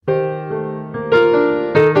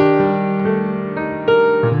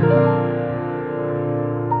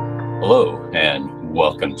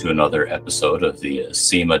welcome to another episode of the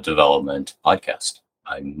Acima Development Podcast.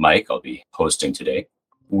 I'm Mike. I'll be hosting today.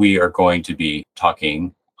 We are going to be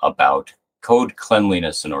talking about code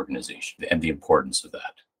cleanliness and organization and the importance of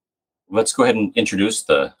that. Let's go ahead and introduce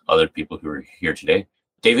the other people who are here today.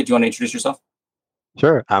 David, do you want to introduce yourself?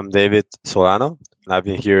 Sure. I'm David Solano. I've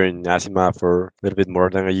been here in Acima for a little bit more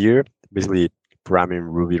than a year, basically programming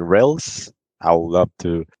Ruby on Rails. I would love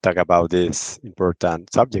to talk about this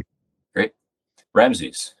important subject. Great.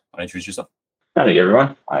 Ramses, want to introduce yourself? Howdy,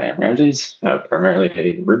 everyone. I am Ramses, primarily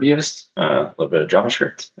a Rubyist, a little bit of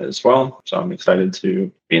JavaScript as well. So I'm excited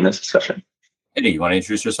to be in this discussion. Eddy, you want to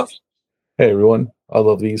introduce yourself? Hey, everyone. I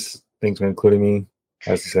love these. Thanks for including me.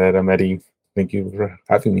 As you said, I'm Eddy. Thank you for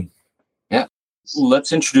having me. Yeah.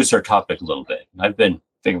 Let's introduce our topic a little bit. I've been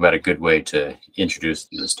thinking about a good way to introduce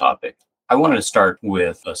this topic. I wanted to start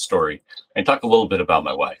with a story and talk a little bit about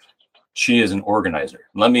my wife. She is an organizer.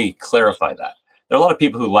 Let me clarify that. There are a lot of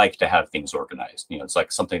people who like to have things organized. It's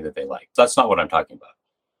like something that they like. That's not what I'm talking about.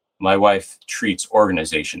 My wife treats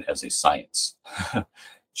organization as a science.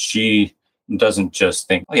 She doesn't just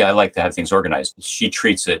think, oh yeah, I like to have things organized. She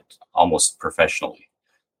treats it almost professionally.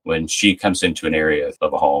 When she comes into an area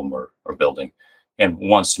of a home or building and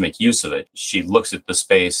wants to make use of it, she looks at the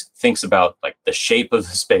space, thinks about like the shape of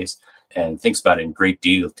the space, and thinks about it in great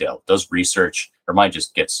detail, does research. Her mind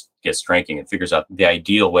just gets cranking and figures out the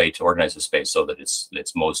ideal way to organize the space so that it's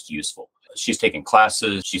most useful. She's taken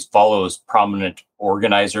classes. She follows prominent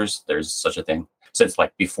organizers. There's such a thing. Since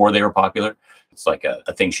like before they were popular, it's like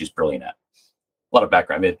a thing she's brilliant at. A lot of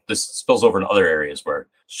background. This spills over in other areas where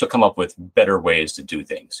she'll come up with better ways to do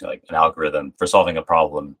things, like an algorithm for solving a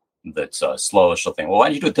problem that's slow. She'll think, well, why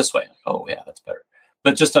don't you do it this way? Oh, yeah, that's better.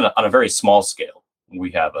 But just on a very small scale, we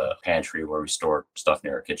have a pantry where we store stuff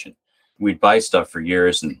near our kitchen. We'd buy stuff for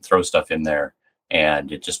years and throw stuff in there,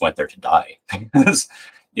 and it just went there to die.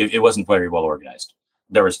 It wasn't very well organized.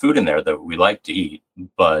 There was food in there that we liked to eat,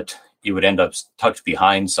 but it would end up tucked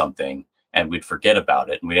behind something, and we'd forget about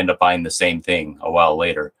it, and we'd end up buying the same thing a while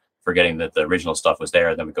later, forgetting that the original stuff was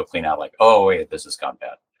there. Then we go clean out like, oh, wait, this has gone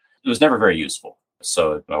bad. It was never very useful.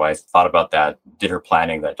 So my wife thought about that, did her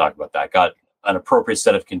planning that talked about that, got an appropriate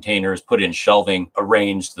set of containers, put in shelving,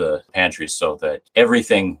 arranged the pantry so that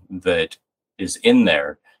everything that is in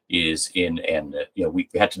there is in, and we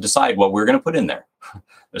had to decide what we were going to put in there.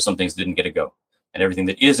 There's some things that didn't get to go. And everything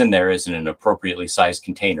that is in there is in an appropriately sized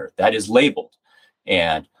container that is labeled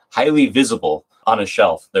and highly visible on a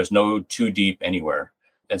shelf. There's no too deep anywhere.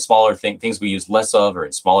 And smaller things we use less of are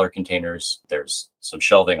in smaller containers. There's some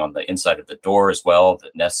shelving on the inside of the door as well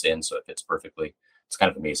that nests in, so it fits perfectly. It's kind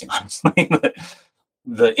of amazing, honestly.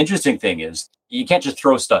 The interesting thing is you can't just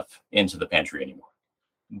throw stuff into the pantry anymore,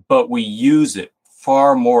 but we use it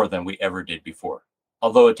far more than we ever did before.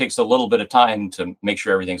 Although it takes a little bit of time to make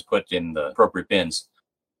sure everything's put in the appropriate bins,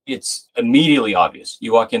 it's immediately obvious.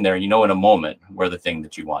 You walk in there and you know in a moment where the thing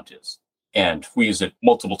that you want is. And we use it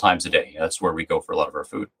multiple times a day. That's where we go for a lot of our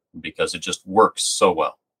food because it just works so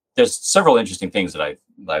well. There's several interesting things that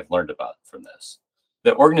I've learned about from this.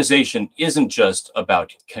 The organization isn't just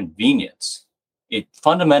about convenience. It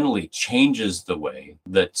fundamentally changes the way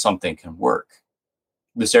that something can work.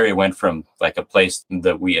 This area went from like a place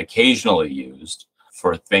that we occasionally used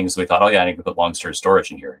for things we thought, oh yeah, I need to put long-term storage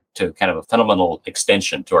in here, to kind of a fundamental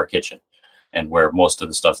extension to our kitchen and where most of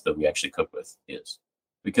the stuff that we actually cook with is.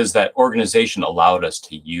 Because that organization allowed us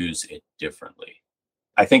to use it differently.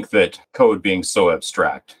 I think that code being so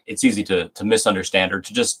abstract, it's easy to misunderstand or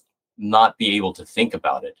to just not be able to think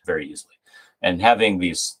about it very easily. And having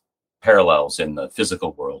these parallels in the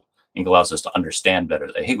physical world allows us to understand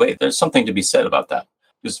better that, hey, wait, there's something to be said about that.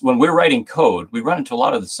 Because when we're writing code, we run into a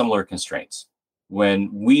lot of the similar constraints. When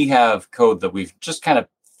we have code that we've just kind of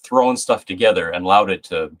thrown stuff together and allowed it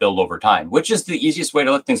to build over time, which is the easiest way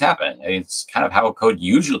to let things happen. I mean, it's kind of how code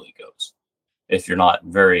usually goes if you're not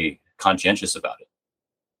very conscientious about it.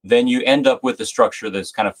 Then you end up with a structure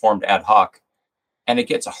that's kind of formed ad hoc, and it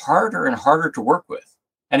gets harder and harder to work with.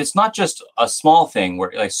 And it's not just a small thing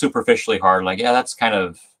where like superficially hard, like, yeah, that's kind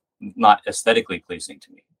of not aesthetically pleasing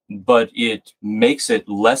to me, but it makes it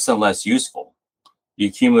less and less useful. You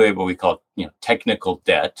accumulate what we call, technical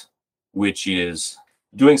debt, which is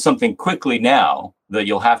doing something quickly now that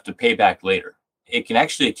you'll have to pay back later. It can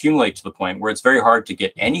actually accumulate to the point where it's very hard to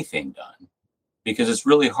get anything done because it's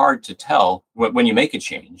really hard to tell when you make a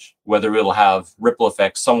change, whether it'll have ripple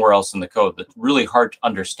effects somewhere else in the code. That's really hard to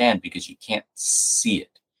understand because you can't see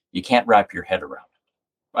it. You can't wrap your head around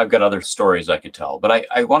it. I've got other stories I could tell, but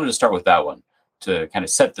I wanted to start with that one to kind of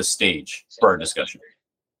set the stage for our discussion.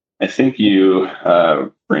 I think you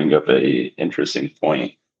bring up a interesting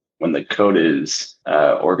point when the code is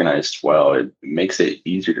organized well, it makes it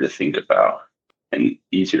easier to think about and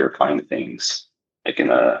easier to find things. Like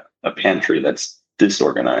in a pantry that's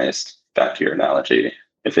disorganized, back to your analogy,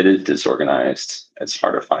 if it is disorganized, it's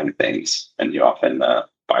hard to find things, and you often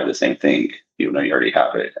buy the same thing even though you already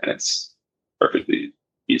have it, and it's perfectly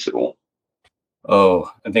usable.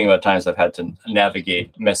 Oh, I'm thinking about times I've had to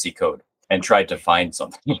navigate messy code and tried to find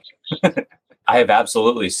something. I have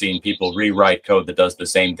absolutely seen people rewrite code that does the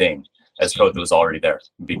same thing as code that was already there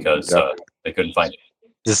because they couldn't find it.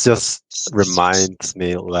 This just reminds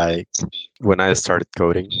me, like, when I started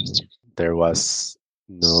coding, there was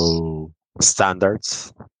no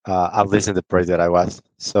standards, at least in the project that I was.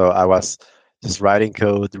 So I was just writing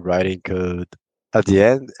code. At the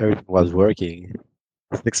end, everything was working.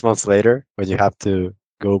 6 months later, when you have to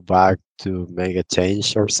go back to make a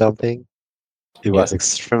change or something, it was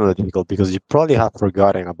extremely difficult because you probably have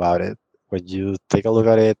forgotten about it. When you take a look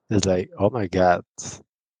at it, it's like, oh my God,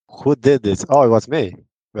 who did this? Oh, it was me,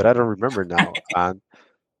 but I don't remember now. And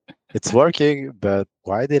it's working, but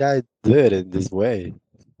why did I do it in this way?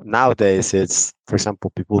 Nowadays, it's, for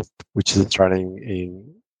example, people which is running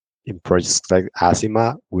in projects like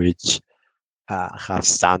Acima, which have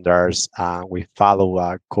standards, and we follow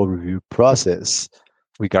a code review process.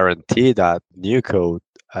 We guarantee that new code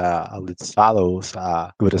at least follows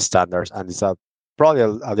good standards, and it's probably a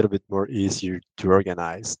little bit more easier to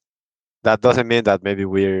organize. That doesn't mean that maybe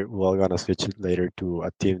we're going to switch it later to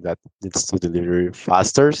a team that needs to deliver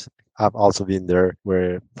faster. I've also been there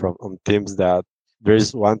where from on teams that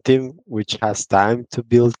there's one team which has time to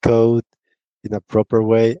build code in a proper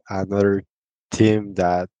way, another team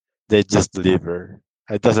that they just deliver.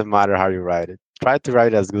 It doesn't matter how you write it. Try to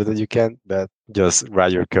write as good as you can, but just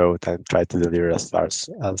write your code and try to deliver as fast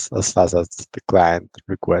as the client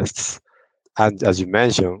requests. And as you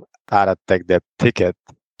mentioned, add a tech debt ticket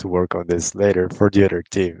to work on this later for the other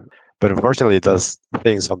team. But unfortunately, those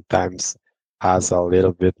things sometimes has a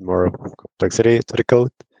little bit more complexity to the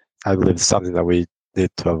code. I believe it's something that we need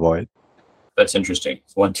to avoid. That's interesting.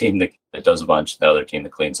 It's one team that does a bunch, the other team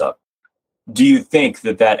that cleans up. Do you think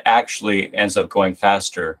that actually ends up going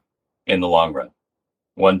faster in the long run?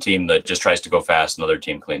 One team that just tries to go fast, another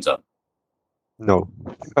team cleans up. No.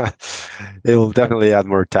 It will definitely add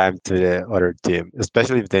more time to the other team,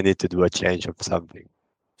 especially if they need to do a change of something.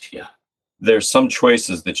 Yeah. There's some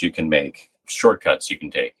choices that you can make, shortcuts you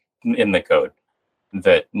can take in the code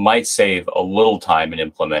that might save a little time in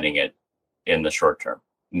implementing it in the short term,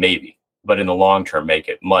 maybe. But in the long term, make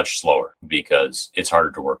it much slower because it's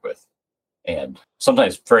harder to work with. And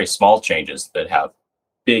sometimes very small changes that have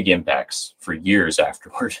big impacts for years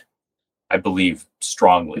afterward. I believe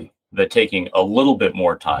strongly that taking a little bit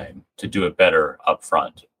more time to do it better up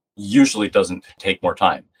front usually doesn't take more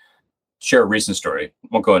time. Share a recent story.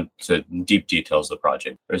 Won't go into deep details of the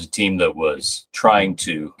project. There's a team that was trying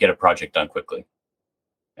to get a project done quickly.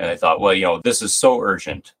 And I thought, well, this is so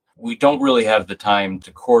urgent. We don't really have the time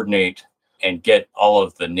to coordinate and get all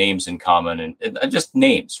of the names in common and just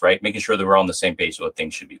names, right? Making sure that we're on the same page of what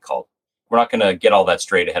things should be called. We're not going to get all that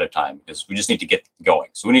straight ahead of time because we just need to get going.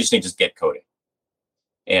 So we just need to get coding.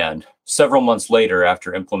 And several months later,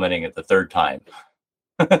 after implementing it the third time,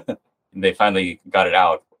 they finally got it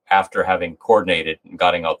out after having coordinated and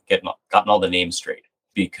gotten all the names straight.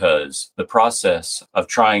 Because the process of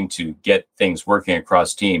trying to get things working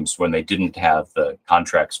across teams when they didn't have the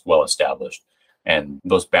contracts well established and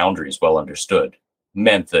those boundaries well understood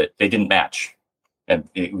meant that they didn't match. And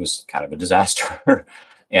it was kind of a disaster.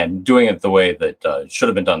 And doing it the way that should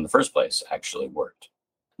have been done in the first place actually worked.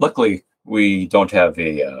 Luckily, we don't have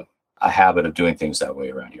a habit of doing things that way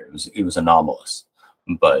around here. It was anomalous,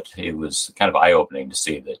 but it was kind of eye-opening to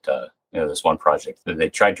see that this one project that they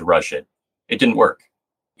tried to rush it. It didn't work.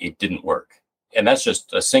 It didn't work. And that's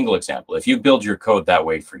just a single example. If you build your code that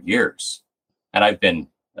way for years, and I've been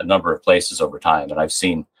a number of places over time, and I've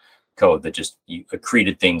seen code that just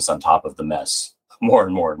accreted things on top of the mess more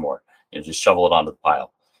and more and more, just shovel it onto the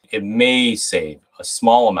pile. It may save a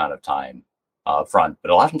small amount of time up front, but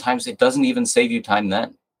a lot of times it doesn't even save you time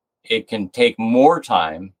then. It can take more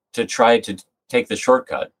time to try to take the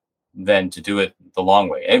shortcut than to do it the long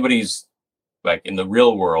way. Anybody's like in the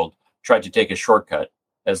real world tried to take a shortcut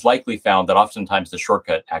has likely found that oftentimes the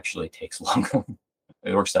shortcut actually takes longer.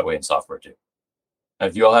 It works that way in software too.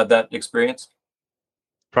 Have you all had that experience?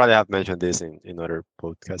 Probably have mentioned this in other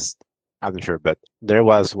podcasts. I'm not sure, but there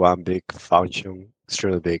was one big function,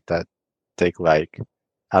 extremely big, that take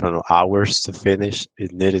hours to finish.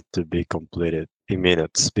 It needed to be completed in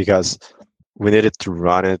minutes because we needed to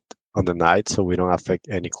run it on the night so we don't affect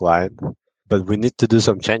any client. But we need to do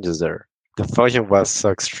some changes there. the function was so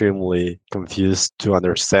extremely confused to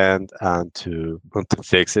understand and to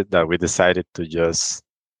fix it that we decided to just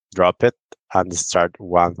drop it and start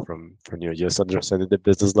one from new, just understanding the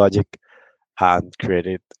business logic and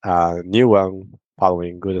created a new one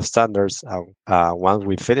following good standards. And once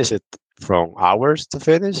we finished it, from hours to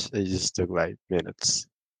finish, it just took like minutes.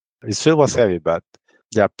 It still was heavy, but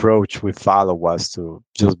the approach we followed was to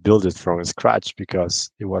just build it from scratch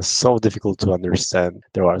because it was so difficult to understand.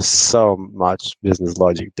 There was so much business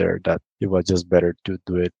logic there that it was just better to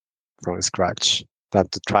do it from scratch than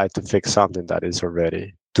to try to fix something that is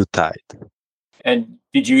already too tight. And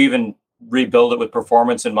did you even rebuild it with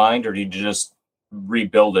performance in mind, or did you just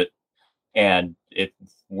rebuild it and it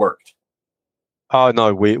worked? Oh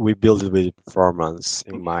no, we built it with performance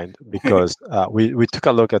in mind because we took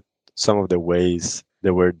a look at some of the ways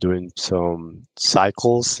they were doing some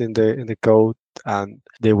cycles in the code, and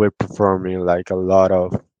they were performing like a lot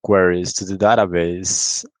of queries to the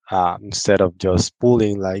database instead of just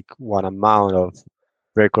pulling like one amount of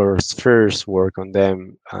records first, work on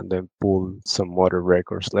them, and then pull some other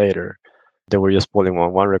records later. They were just pulling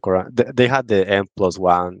one record. They had the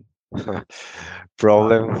n+1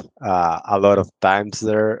 problem a lot of times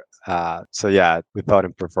there. So yeah, we thought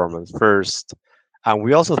in performance first, and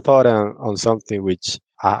we also thought on something which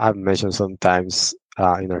I've mentioned sometimes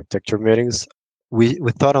in architecture meetings. We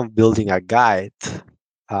thought on building a guide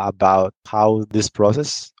about how this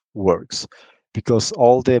process works, because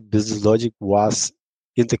all the business logic was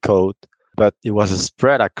in the code, but it was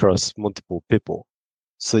spread across multiple people.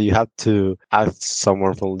 So you have to ask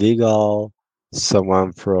someone from legal,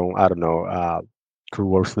 someone from, I don't know, who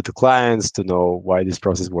works with the clients to know why this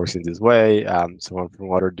process works in this way, someone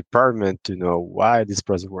from other department to know why this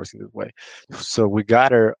process works in this way. So we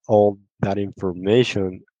gather all that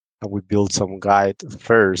information and we built some guide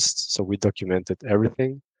first. So we documented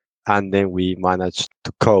everything, and then we managed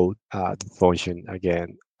to code the function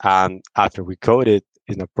again. And after we coded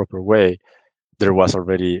in a proper way, there was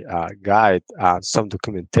already a guide, some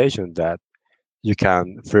documentation that you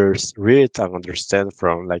can first read and understand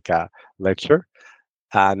from like a lecture,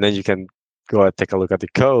 and then you can go and take a look at the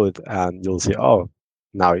code, and you'll see, oh,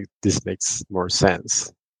 now this makes more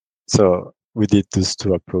sense. So we did those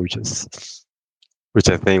two approaches, which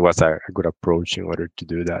I think was a good approach in order to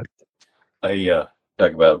do that. I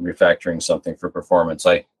talk about refactoring something for performance.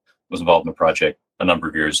 I was involved in a project a number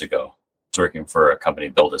of years ago. I was working for a company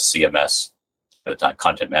that built a CMS at the time,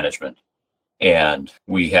 content management. And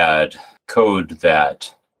we had code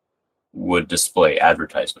that would display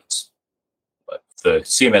advertisements. But the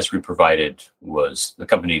CMS we provided was, the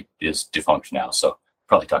company is defunct now, so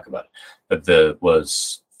probably talk about it. But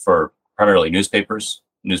was for primarily newspapers,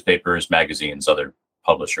 magazines, other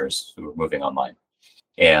publishers who were moving online.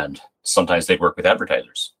 And sometimes they'd work with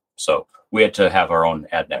advertisers. So we had to have our own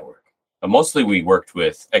ad network. But mostly we worked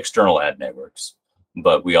with external ad networks,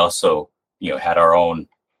 but we also had our own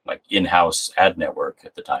like in-house ad network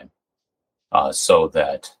at the time, so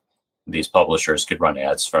that these publishers could run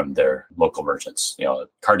ads from their local merchants. A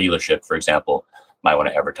car dealership, for example, might want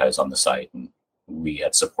to advertise on the site, and we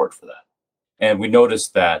had support for that. And we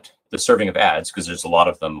noticed that the serving of ads, because there's a lot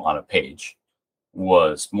of them on a page,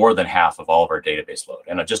 was more than half of all of our database load.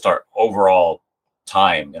 And just our overall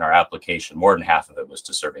time in our application, more than half of it was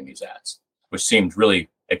to serving these ads, which seemed really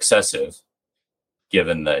excessive,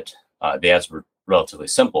 given that the ads were relatively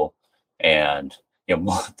simple, and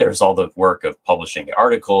there's all the work of publishing the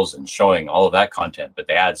articles and showing all of that content, but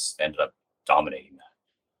the ads ended up dominating that.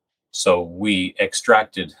 So we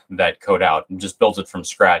extracted that code out and just built it from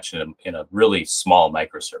scratch in a really small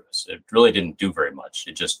microservice. It really didn't do very much.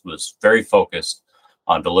 It just was very focused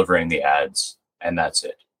on delivering the ads, and that's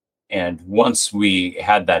it. And once we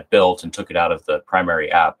had that built and took it out of the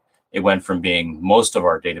primary app, it went from being most of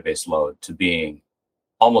our database load to being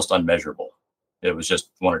almost unmeasurable. It was just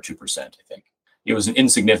 1 or 2%, I think. It was an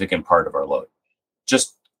insignificant part of our load.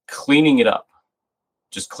 Just cleaning it up,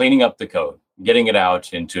 just cleaning up the code, getting it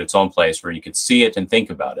out into its own place where you could see it and think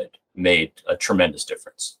about it made a tremendous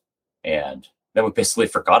difference. And then we basically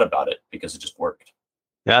forgot about it because it just worked.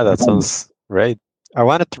 Yeah, that sounds great. I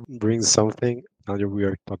wanted to bring something now that we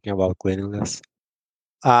are talking about cleanliness.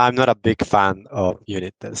 I'm not a big fan of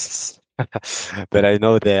unit tests, but I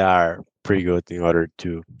know they are pretty good in order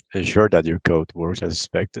to ensure that your code works as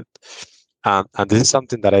expected. And this is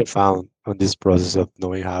something that I found on this process of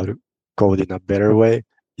knowing how to code in a better way.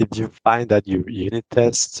 If you find that your unit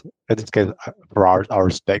tests, in this case for our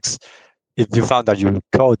specs, if you found that your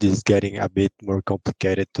code is getting a bit more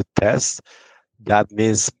complicated to test, that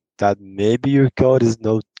means that maybe your code is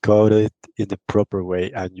not coded in the proper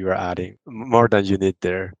way and you're adding more than you need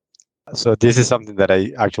there. So this is something that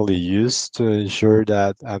I actually use to ensure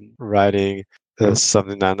that I'm writing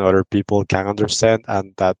something that other people can understand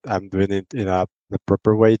and that I'm doing it in the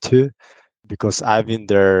proper way too. Because I've been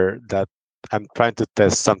there that I'm trying to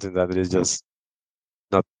test something that is just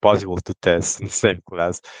not possible to test in the same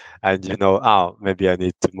class. And oh, maybe I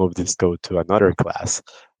need to move this code to another class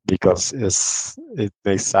because it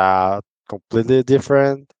makes a completely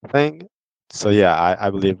different thing. So yeah, I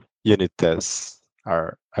believe unit tests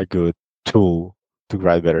are a good tool to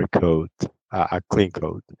write better code, a clean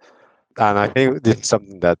code. And I think this is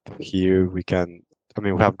something that here we can, I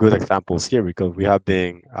mean, we have good examples here because we have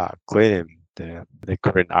been cleaning the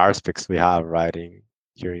current aspects we have writing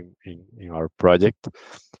here in our project.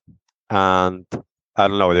 And I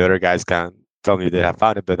don't know, the other guys can tell me they have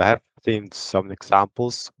found it, but I have seen some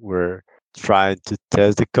examples where trying to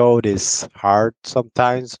test the code is hard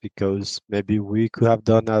sometimes because maybe we could have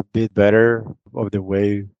done a bit better of the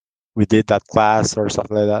way we did that class or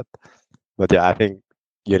something like that. But yeah, I think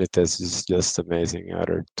unit test is just amazing in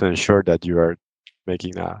order to ensure that you are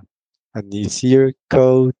making an easier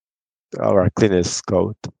code or a cleanest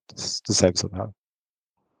code to save somehow.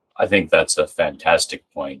 I think that's a fantastic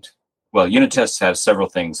point. Well, unit tests have several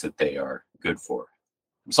things that they are good for.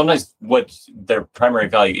 Sometimes what their primary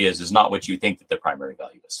value is not what you think that their primary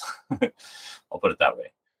value is. I'll put it that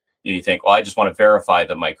way. You think, well, I just want to verify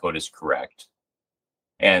that my code is correct.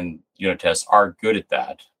 And unit tests are good at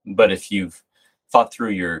that. But if you've thought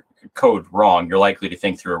through your code wrong, you're likely to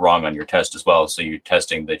think through it wrong on your test as well. So you're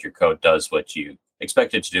testing that your code does what you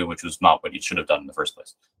expect it to do, which was not what you should have done in the first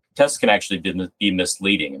place. Tests can actually be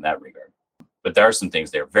misleading in that regard. But there are some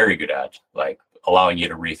things they're very good at, like allowing you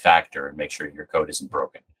to refactor and make sure your code isn't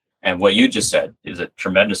broken. And what you just said is a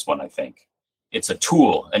tremendous one, I think. It's a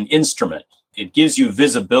tool, an instrument. It gives you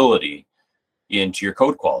visibility into your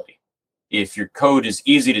code quality. If your code is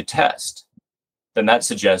easy to test, then that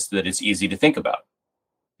suggests that it's easy to think about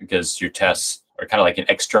because your tests are kind of like an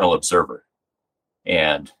external observer.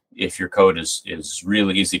 And if your code is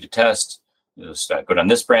really easy to test, just go down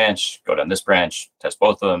this branch, test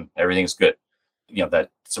both of them, everything's good.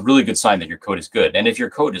 That's a really good sign that your code is good. And if your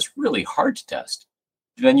code is really hard to test,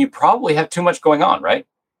 then you probably have too much going on, right?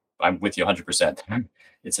 I'm with you 100%.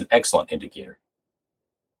 It's an excellent indicator.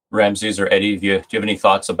 Ramses or Eddy, do you have any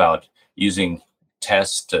thoughts about using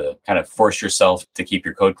tests to kind of force yourself to keep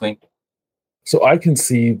your code clean? So I can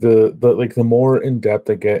see the more in depth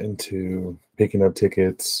I get into picking up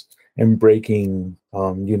tickets and breaking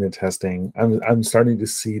unit testing, I'm starting to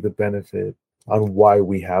see the benefit on why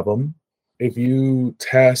we have them. If you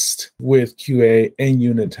test with QA and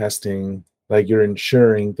unit testing, like you're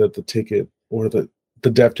ensuring that the ticket or the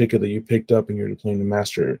dev ticket that you picked up and you're deploying to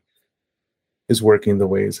master is working the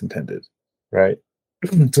way it's intended, right?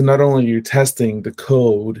 So not only are you testing the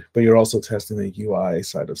code, but you're also testing the UI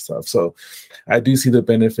side of stuff. So I do see the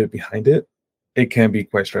benefit behind it. It can be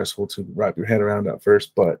quite stressful to wrap your head around at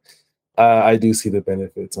first, but I do see the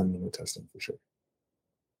benefits on unit testing for sure.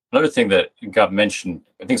 Another thing that got mentioned,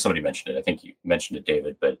 I think somebody mentioned it. I think you mentioned it,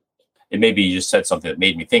 David, but it maybe you just said something that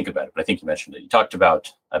made me think about it. But I think you mentioned it. You talked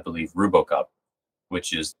about, I believe, Rubyist,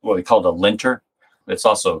 which is what we call a linter. It's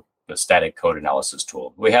also a static code analysis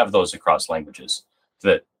tool. We have those across languages.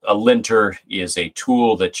 That a linter is a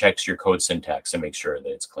tool that checks your code syntax and makes sure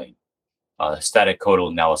that it's clean. Static code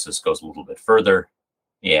analysis goes a little bit further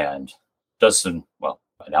and does some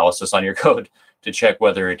analysis on your code to check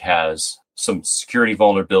whether it has some security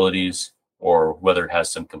vulnerabilities or whether it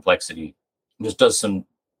has some complexity. It just does some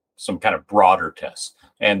kind of broader tests.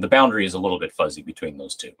 And the boundary is a little bit fuzzy between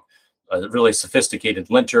those two. A really sophisticated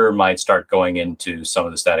linter might start going into some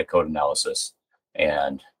of the static code analysis,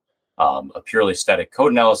 and a purely static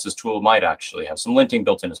code analysis tool might actually have some linting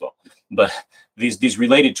built in as well. But these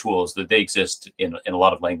related tools, that they exist in a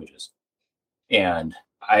lot of languages. And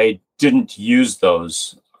I didn't use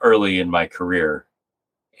those early in my career.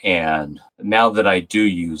 And now that I do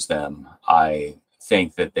use them, I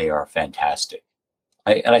think that they are fantastic.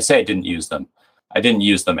 I say I didn't use them. I didn't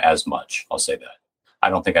use them as much. I'll say that. I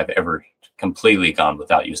don't think I've ever completely gone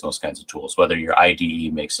without using those kinds of tools, whether your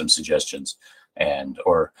IDE makes some suggestions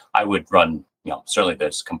or I would run, certainly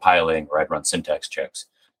there's compiling, or I'd run syntax checks.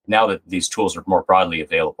 Now that these tools are more broadly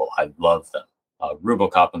available, I love them.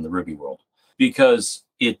 Rubyist in the Ruby world, because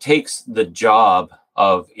it takes the job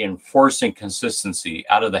of enforcing consistency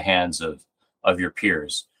out of the hands of your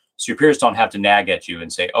peers. So your peers don't have to nag at you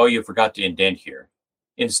and say, oh, you forgot to indent here.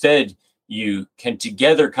 Instead, you can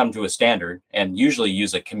together come to a standard and usually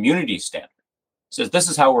use a community standard. It says, this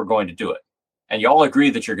is how we're going to do it. And you all agree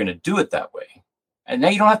that you're going to do it that way. And now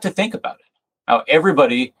you don't have to think about it. Now,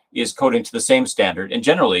 everybody is coding to the same standard. And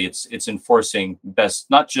generally it's enforcing best,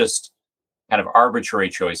 not just kind of arbitrary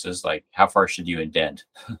choices like how far should you indent,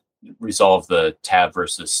 resolve the tab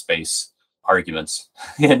versus space arguments,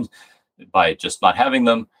 and by just not having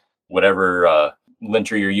them, whatever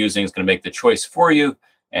linter you're using is going to make the choice for you,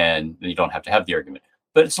 and you don't have to have the argument.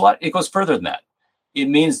 But it goes further than that. It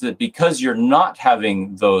means that because you're not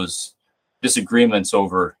having those disagreements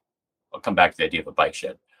over, I'll come back to the idea of a bike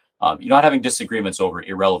shed. You're not having disagreements over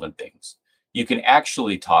irrelevant things. You can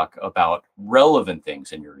actually talk about relevant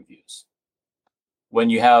things in your reviews. When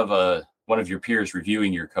you have one of your peers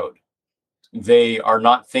reviewing your code, they are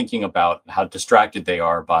not thinking about how distracted they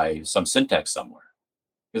are by some syntax somewhere,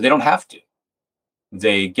 because they don't have to.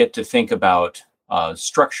 They get to think about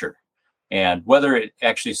structure and whether it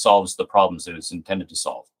actually solves the problems that it's intended to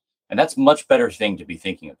solve. And that's a much better thing to be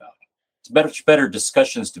thinking about. It's much better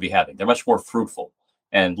discussions to be having. They're much more fruitful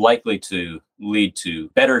and likely to lead to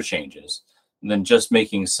better changes than just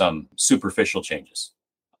making some superficial changes.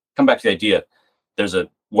 Come back to the idea. There's a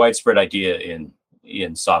widespread idea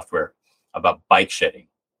in software about bike shedding.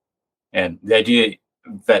 And the idea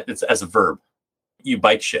that it's as a verb, you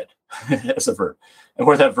bike shed as a verb. And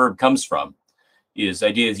where that verb comes from is the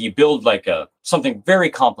idea that you build like something very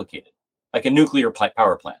complicated, like a nuclear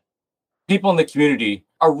power plant. People in the community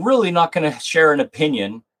are really not going to share an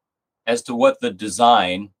opinion as to what the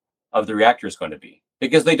design of the reactor is going to be,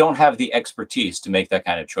 because they don't have the expertise to make that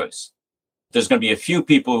kind of choice. There's going to be a few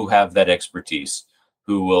people who have that expertise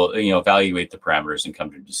who will, evaluate the parameters and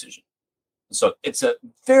come to a decision. So it's a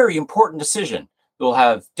very important decision that will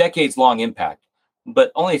have decades-long impact,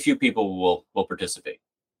 but only a few people will participate.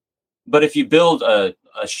 But if you build a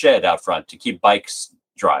shed out front to keep bikes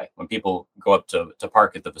dry when people go up to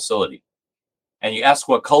park at the facility, and you ask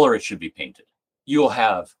what color it should be painted, you'll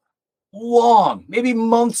have long, maybe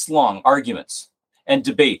months-long arguments and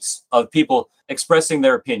debates of people expressing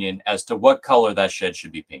their opinion as to what color that shed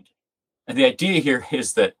should be painted. And the idea here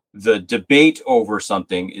is that the debate over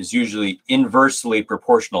something is usually inversely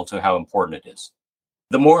proportional to how important it is.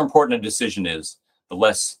 The more important a decision is, the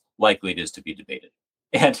less likely it is to be debated.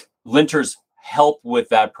 And linters help with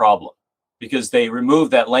that problem because they remove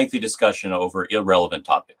that lengthy discussion over irrelevant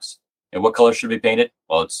topics. And what color should be painted?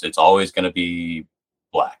 Well, it's always going to be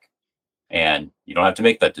black. And you don't have to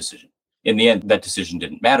make that decision. In the end, that decision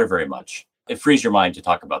didn't matter very much. It frees your mind to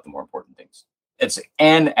talk about the more important things. It's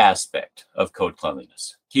an aspect of code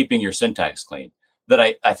cleanliness, keeping your syntax clean, that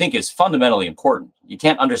I think is fundamentally important. You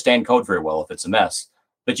can't understand code very well if it's a mess,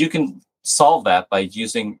 but you can solve that by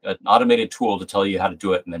using an automated tool to tell you how to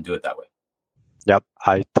do it and then do it that way. Yep,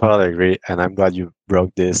 I totally agree, and I'm glad you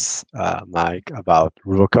broke this, Mike, about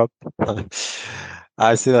Rubyist.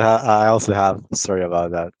 I also have a story about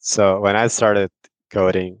that. So when I started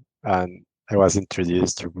coding and I was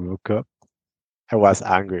introduced to Rubyist, I was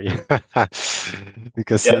angry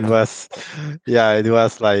because it was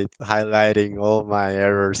like highlighting all my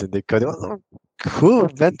errors in the code. Who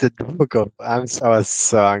invented Rubyist? I was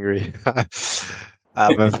so angry.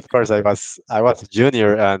 But of course, I was a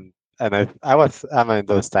junior, and in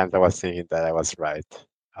those times I was thinking that I was right,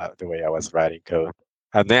 the way I was writing code.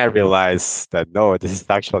 And then I realized that no, this is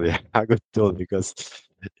actually a good tool because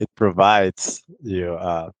it provides you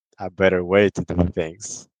a better way to do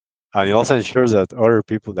things. And it also ensures that other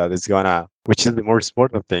people which is the more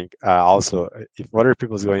important thing, also, if other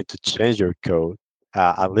people is going to change your code,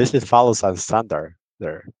 at least it follows a standard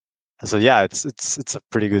there. So yeah, it's a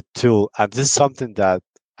pretty good tool. And this is something that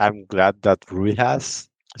I'm glad that Ruby has.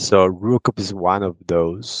 So Rubyist is one of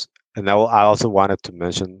those. And I also wanted to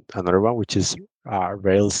mention another one, which is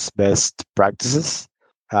Rails best practices,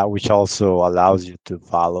 which also allows you to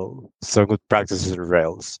follow some good practices in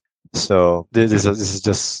Rails. So this is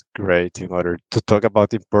just great in order to talk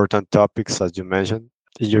about important topics, as you mentioned,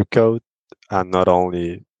 in your code, and not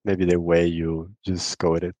only maybe the way you just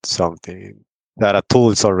coded something that a tool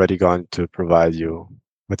is already going to provide you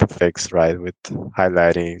with a fix, right? With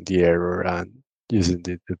highlighting the error and using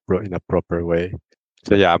it in a proper way.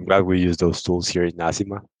 So yeah, I'm glad we use those tools here in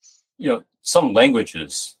Acima. Some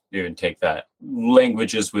languages even take that.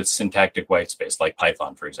 Languages with syntactic white space, like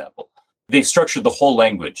Python, for example. They structure the whole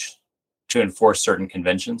language to enforce certain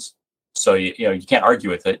conventions. So you can't argue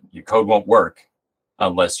with it. Your code won't work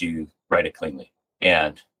unless you write it cleanly.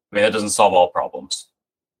 And that doesn't solve all problems,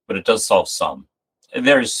 but it does solve some.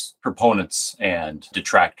 There's proponents and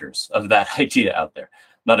detractors of that idea out there.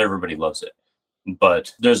 Not everybody loves it,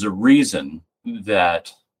 but there's a reason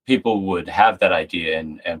that people would have that idea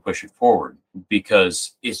and push it forward,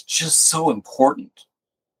 because it's just so important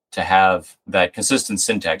to have that consistent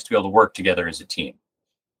syntax to be able to work together as a team.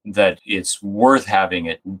 that it's worth having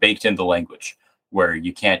it baked into the language where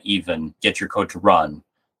you can't even get your code to run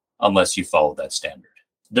unless you follow that standard.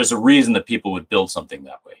 There's a reason that people would build something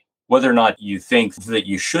that way. Whether or not you think that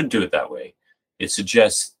you should do it that way, it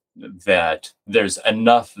suggests that there's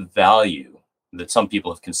enough value that some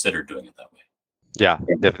people have considered doing it that way. Yeah,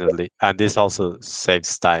 definitely. And this also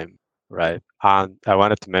saves time, right? And I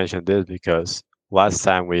wanted to mention this because last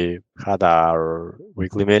time we had our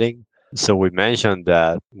weekly meeting, so we mentioned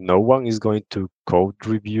that no one is going to code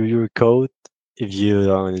review your code if you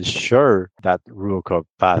don't ensure that rule code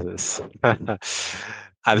passes. And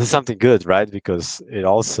it's something good, right? Because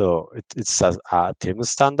it's a team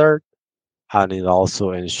standard, and it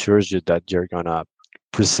also ensures you that you're gonna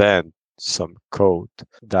present some code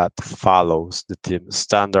that follows the team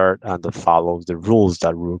standard and that follows the rules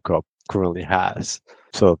that RuleCode currently has.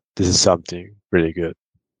 So this is something really good.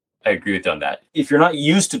 I agree with you on that. If you're not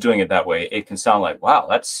used to doing it that way, it can sound like, wow,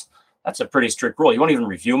 that's a pretty strict rule. You won't even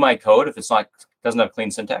review my code if doesn't have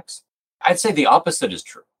clean syntax. I'd say the opposite is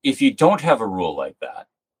true. If you don't have a rule like that,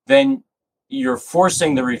 then you're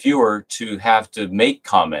forcing the reviewer to have to make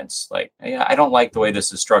comments like, hey, I don't like the way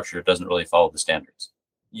this is structured. It doesn't really follow the standards.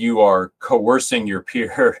 You are coercing your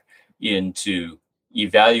peer into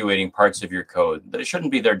evaluating parts of your code that it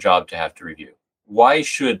shouldn't be their job to have to review. Why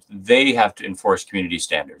should they have to enforce community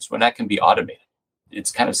standards when that can be automated?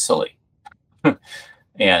 It's kind of silly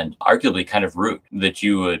and arguably kind of rude that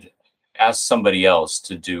you would ask somebody else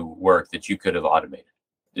to do work that you could have automated.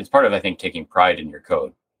 It's part of, I think, taking pride in your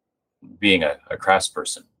code, being a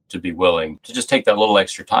craftsperson, to be willing to just take that little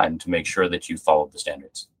extra time to make sure that you follow the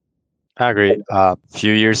standards. I agree. A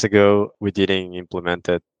few years ago, we didn't implement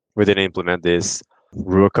this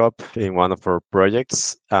RuleCode in one of our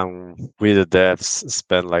projects, and we the devs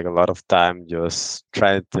spent like a lot of time just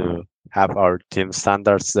trying to have our team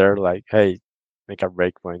standards there. Like, hey, make a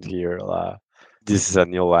breakpoint here. This is a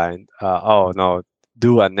new line. Oh no,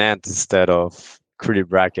 do an end instead of curly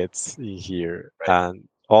brackets in here. Right. And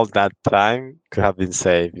all that time could have been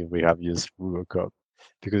saved if we have used RuleCode,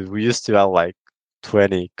 because we used to have like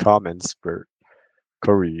 20 comments per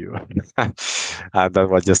code review. And that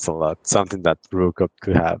was just a lot. Something that RuleCode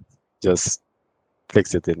could have just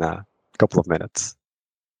fixed it in a couple of minutes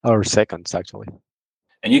or seconds, actually.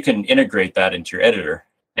 And you can integrate that into your editor,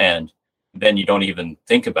 and then you don't even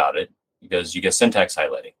think about it because you get syntax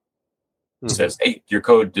highlighting. It says, hey, your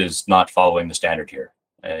code is not following the standard here.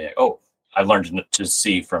 I learned to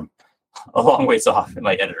see from a long ways off in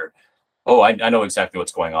my editor. Oh, I know exactly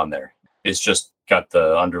what's going on there. It's just got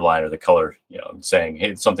the underline or the color, saying,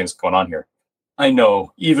 hey, something's going on here. I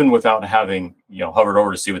know, even without having, hovered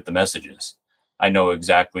over to see what the message is, I know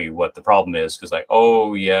exactly what the problem is, because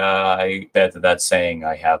I bet that's saying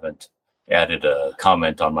I haven't added a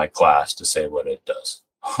comment on my class to say what it does.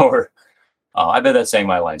 Or I bet that's saying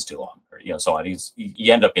my line's too long, or, so on.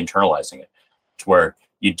 You end up internalizing it to where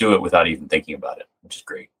you do it without even thinking about it, which is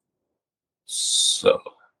great. So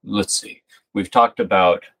let's see. We've talked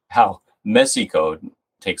about how messy code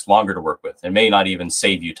takes longer to work with and may not even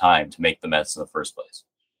save you time to make the mess in the first place.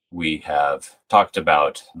 We have talked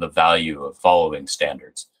about the value of following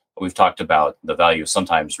standards. We've talked about the value of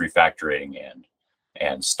sometimes refactoring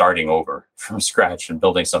and starting over from scratch and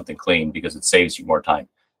building something clean, because it saves you more time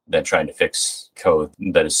than trying to fix code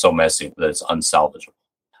that is so messy that it's unsalvageable.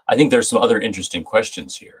 I think there's some other interesting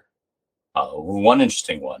questions here. One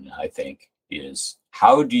interesting one, I think, is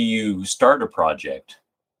how do you start a project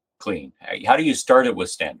clean? How do you start it with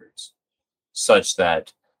standards such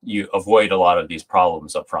that you avoid a lot of these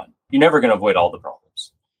problems up front? You're never going to avoid all the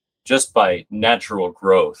problems. Just by natural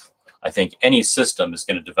growth, I think any system is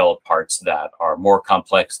going to develop parts that are more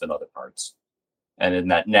complex than other parts. And in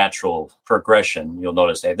that natural progression, you'll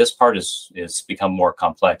notice, hey, this part is become more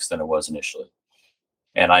complex than it was initially,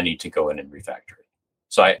 and I need to go in and refactor it.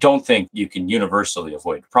 So I don't think you can universally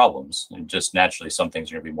avoid problems, and just naturally some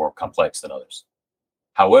things are going to be more complex than others.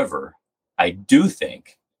 However, I do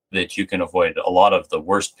think that you can avoid a lot of the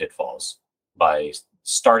worst pitfalls by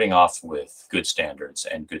starting off with good standards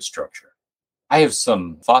and good structure. I have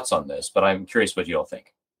some thoughts on this, but I'm curious what you all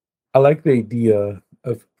think. I like the idea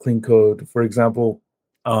of clean code. For example,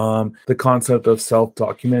 the concept of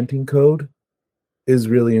self-documenting code is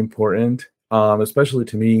really important, especially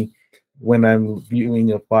to me when I'm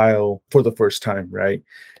viewing a file for the first time, right?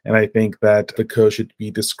 And I think that the code should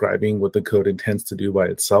be describing what the code intends to do by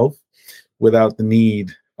itself without the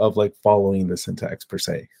need of following the syntax per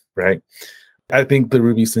se, right? I think the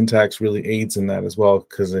Ruby syntax really aids in that as well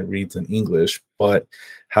because it reads in English, but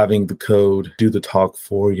having the code do the talk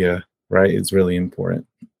for you, right, is really important.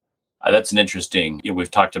 That's an interesting,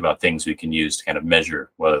 we've talked about things we can use to kind of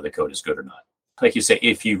measure whether the code is good or not. Like you say,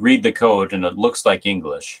 if you read the code and it looks like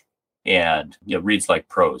English and reads like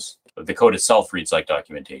prose, but the code itself reads like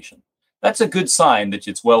documentation, that's a good sign that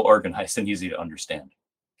it's well organized and easy to understand.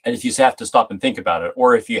 And if you have to stop and think about it,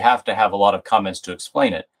 or if you have to have a lot of comments to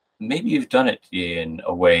explain it, maybe you've done it in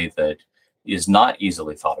a way that is not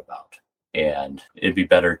easily thought about. And it'd be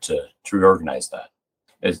better to reorganize that.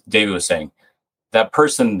 As David was saying, that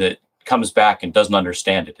person that comes back and doesn't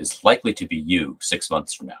understand it is likely to be you 6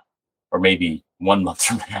 months from now, or maybe 1 month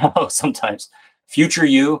from now. Sometimes future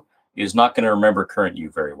you is not going to remember current you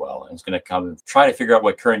very well, and it's going to come and try to figure out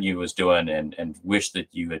what current you was doing and wish that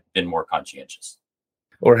you had been more conscientious.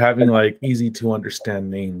 Or having like easy to understand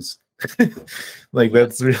names. Like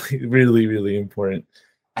that's really, really, really important.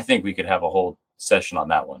 I think we could have a whole session on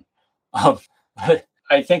that one. But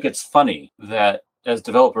I think it's funny that as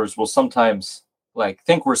developers, we'll sometimes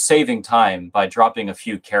think we're saving time by dropping a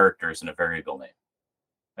few characters in a variable name.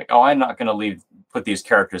 Like, oh, I'm not going to put these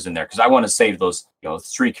characters in there because I want to save those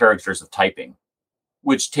 3 characters of typing,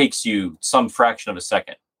 which takes you some fraction of a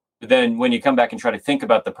second. But then when you come back and try to think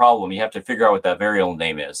about the problem, you have to figure out what that variable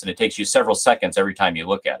name is. And it takes you several seconds every time you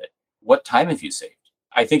look at it. What time have you saved?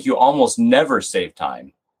 I think you almost never save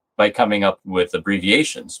time by coming up with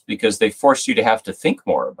abbreviations because they force you to have to think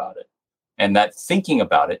more about it. And that thinking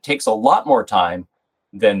about it takes a lot more time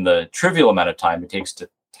than the trivial amount of time it takes to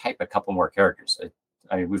type a couple more characters.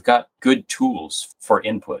 I mean, we've got good tools for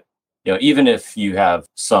input. Even if you have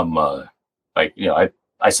some, I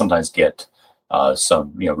sometimes get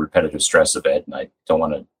some, repetitive stress of it, and I don't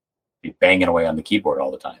want to be banging away on the keyboard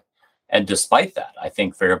all the time. And despite that, I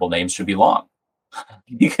think variable names should be long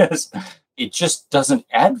because it just doesn't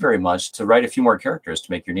add very much to write a few more characters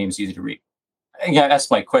to make your names easy to read. I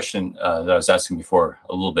asked my question that I was asking before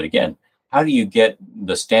a little bit again. How do you get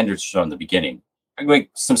the standards from the beginning? I make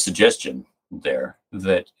some suggestion there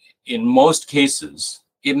that in most cases,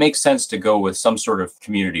 it makes sense to go with some sort of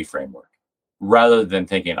community framework rather than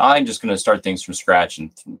thinking, I'm just going to start things from scratch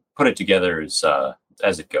and put it together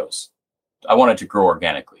as it goes. I want it to grow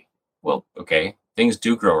organically. Well, okay, things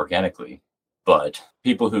do grow organically, but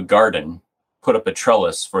people who garden put up a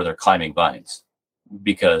trellis for their climbing vines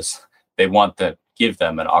because they want to give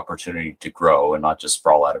them an opportunity to grow and not just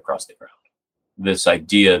sprawl out across the ground. This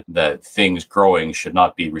idea that things growing should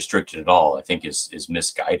not be restricted at all, I think is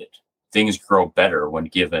misguided. Things grow better when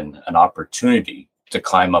given an opportunity to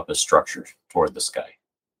climb up a structure toward the sky.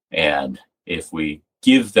 And if we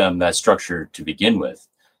give them that structure to begin with,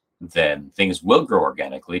 then things will grow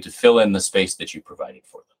organically to fill in the space that you provided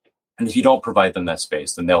for them. And if you don't provide them that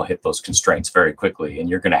space, then they'll hit those constraints very quickly, and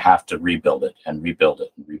you're going to have to rebuild it and rebuild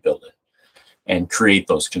it and rebuild it and create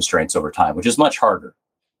those constraints over time, which is much harder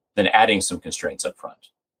than adding some constraints up front.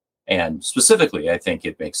 And specifically, I think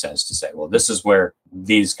it makes sense to say, well, this is where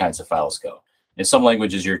these kinds of files go. In some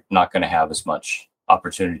languages, you're not going to have as much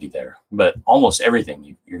opportunity there, but almost everything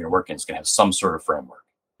you're going to work in is going to have some sort of framework.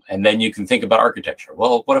 And then you can think about architecture.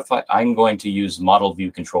 Well, what if I'm going to use model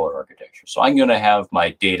view controller architecture? So I'm going to have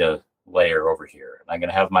my data layer over here, and I'm going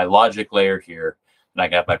to have my logic layer here, and I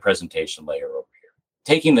got my presentation layer over here.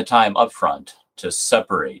 Taking the time up front to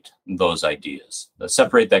separate those ideas, to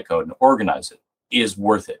separate that code and organize it is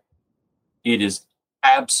worth it. It is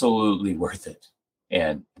absolutely worth it.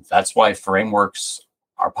 And that's why frameworks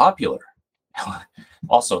are popular.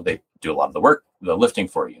 Also, they do a lot of the work, the lifting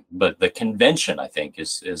for you. But the convention, I think,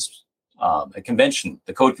 is a convention,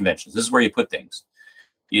 the code conventions, this is where you put things,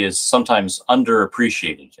 is sometimes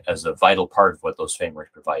underappreciated as a vital part of what those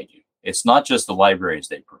frameworks provide you. It's not just the libraries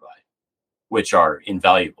they provide, which are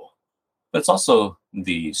invaluable, but it's also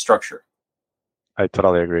the structure. I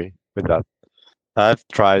totally agree with that. I've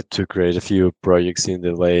tried to create a few projects in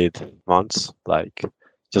the late months,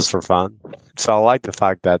 just for fun. So I like the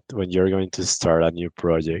fact that when you're going to start a new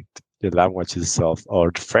project, the language itself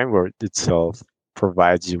or the framework itself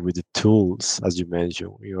provides you with the tools, as you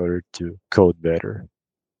mentioned, in order to code better.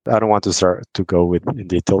 I don't want to start to go in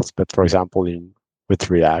details, but for example, with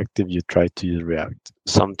React, if you try to use React,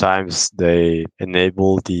 sometimes they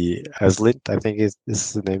enable the slint, I think is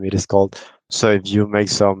the name it is called. So if you make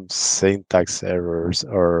some syntax errors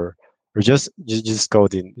or just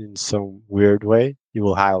code in some weird way, you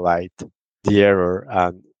will highlight the error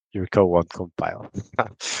and your code won't compile.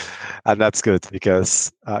 And that's good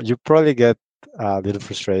because you probably get a little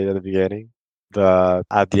frustrated at the beginning, but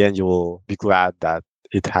at the end you will be glad that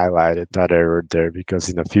it highlighted that error there because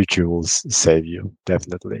in the future it will save you,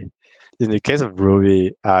 definitely. In the case of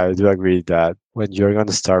Ruby, I do agree that when you're going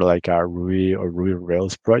to start a Ruby or Ruby on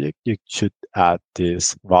Rails project, you should add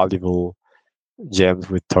this valuable gems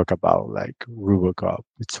we talk about, like Rubocop,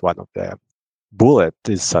 it's one of them. Bullet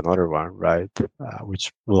is another one, right?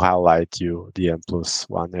 Which will highlight you the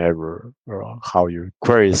N+1 error or how your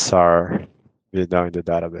queries are being done in the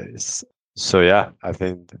database. So yeah, I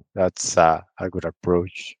think that's a good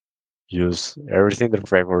approach. Use everything the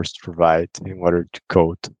frameworks provide in order to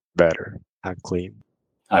code better and clean.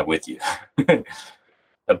 I'm with you.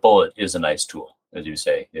 A bullet is a nice tool, as you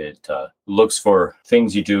say. It looks for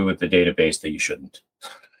things you do with the database that you shouldn't.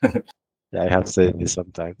 Yeah, I have said this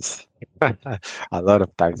sometimes. A lot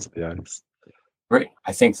of times, to be honest. Great.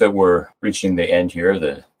 I think that we're reaching the end here,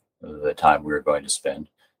 the time we're going to spend.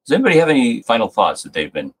 Does anybody have any final thoughts that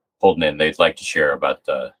they've been holding in they'd like to share about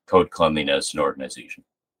code cleanliness and organization?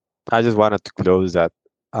 I just wanted to close that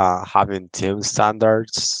having team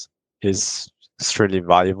standards is extremely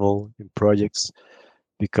valuable in projects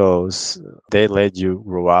because they let you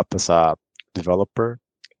grow up as a developer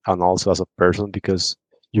and also as a person, because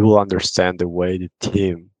you will understand the way the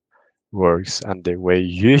team works and the way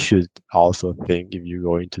you should also think if you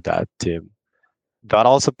go into that team. That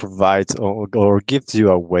also provides or gives you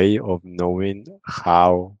a way of knowing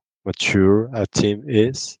how mature a team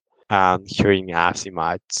is. And here in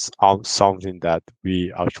Acima, it's something that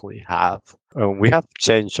we actually have. We have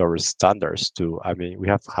changed our standards too. I mean, we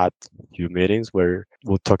have had few meetings where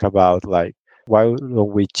we'll talk about like, why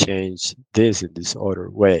don't we change this in this other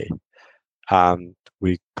way? And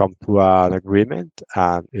we come to an agreement,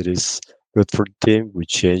 and it is good for the team. We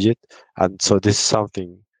change it, and so this is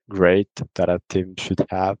something great that a team should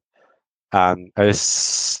have, and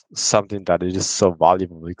it's something that it is so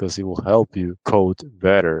valuable because it will help you code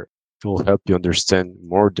better. It will help you understand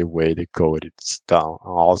more the way the code is done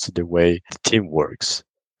and also the way the team works.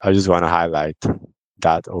 I just want to highlight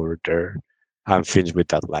that over there and finish with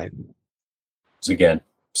that line. Again,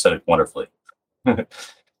 said it wonderfully.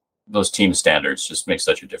 Those team standards just make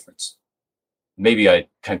such a difference. Maybe I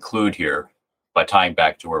conclude here by tying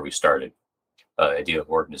back to where we started, idea of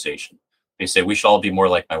organization. They say we should all be more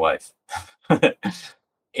like my wife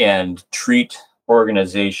and treat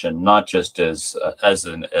organization not just as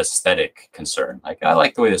an aesthetic concern. Like, I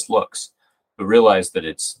like the way this looks, but realize that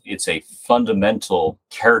it's a fundamental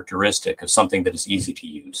characteristic of something that is easy to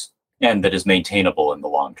use and that is maintainable in the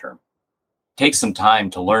long term. Take some time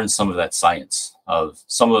to learn some of that science, of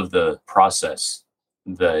some of the process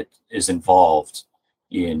that is involved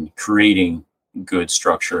in creating good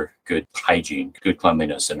structure, good hygiene, good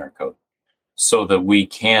cleanliness in our code, so that we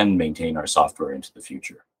can maintain our software into the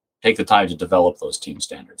future. Take the time to develop those team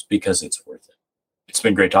standards because it's worth it. It's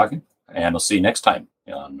been great talking, and I'll see you next time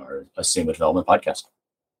on our Acima Development Podcast.